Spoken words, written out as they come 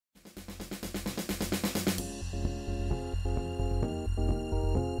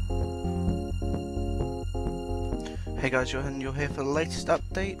Hey guys, you're here for the latest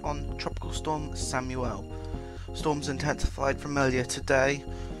update on Tropical Storm Sammuel. Storms intensified from earlier today.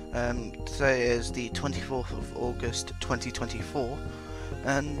 Today is the 24th of August 2024,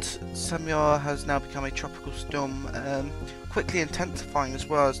 and Sammuel has now become a tropical storm, quickly intensifying as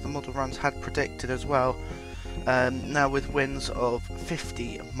well as the model runs had predicted as well. Now with winds of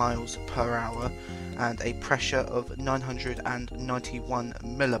 50 miles per hour and a pressure of 991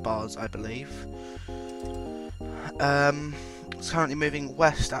 millibars, I believe. It's currently moving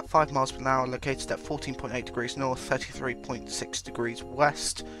west at 5 miles per hour, located at 14.8 degrees north, 33.6 degrees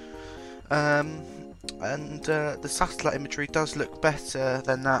west. The satellite imagery does look better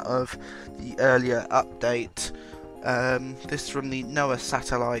than that of the earlier update. This is from the NOAA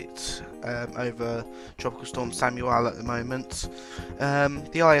satellite over Tropical Storm Sammuel at the moment.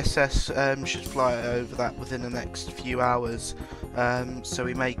 The ISS should fly over that within the next few hours, so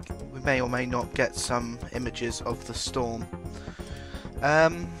we may or may not get some images of the storm.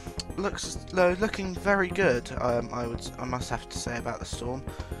 Looking very good. I must have to say about the storm.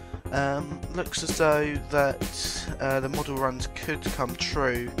 Looks as though that the model runs could come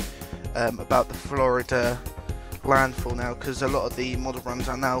true about the Florida landfall now, because a lot of the model runs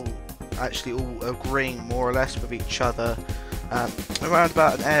are now actually all agreeing more or less with each other around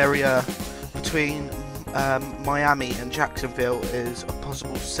about an area between Miami and Jacksonville is a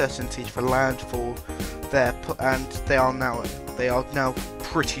possible certainty for landfall there, and they are now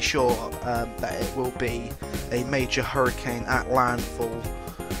pretty sure that it will be a major hurricane at landfall.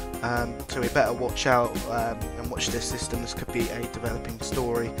 So we better watch out and watch this system. This could be a developing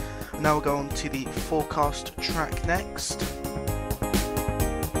story. Now we'll go on to the forecast track next.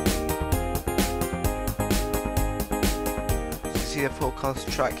 See the forecast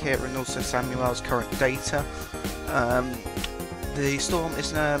track here and also Sammuel's current data. The storm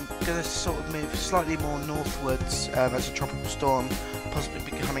is going to sort of move slightly more northwards as a tropical storm, possibly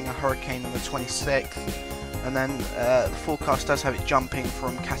becoming a hurricane on the 26th. And then the forecast does have it jumping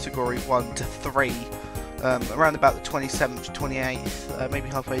from category 1 to 3 around about the 27th, 28th,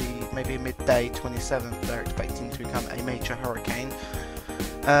 maybe midday 27th. They're expecting to become a major hurricane,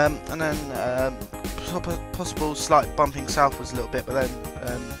 and then possible slight bumping southwards a little bit, but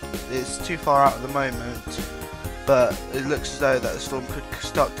then it's too far out at the moment. But it looks as though that the storm could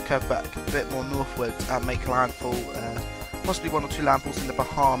start to curve back a bit more northwards and make landfall. Possibly 1 or 2 landfalls in the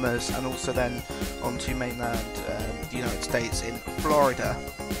Bahamas, and also then onto mainland the United States in Florida.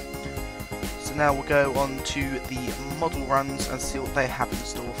 So now we'll go on to the model runs and see what they have in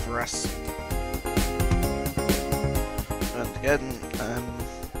store for us. And again,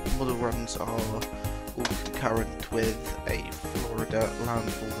 model runs are all concurrent with a Florida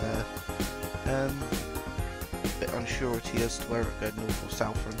landfall there. A bit unsurety as to where it goes north or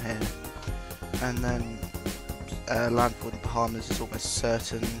south from here, and then landfall in the Bahamas is almost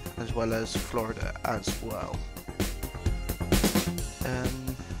certain, as well as Florida as well.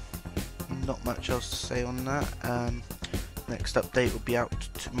 Not much else to say on that. Next update will be out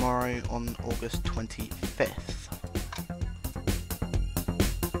tomorrow on August 25th.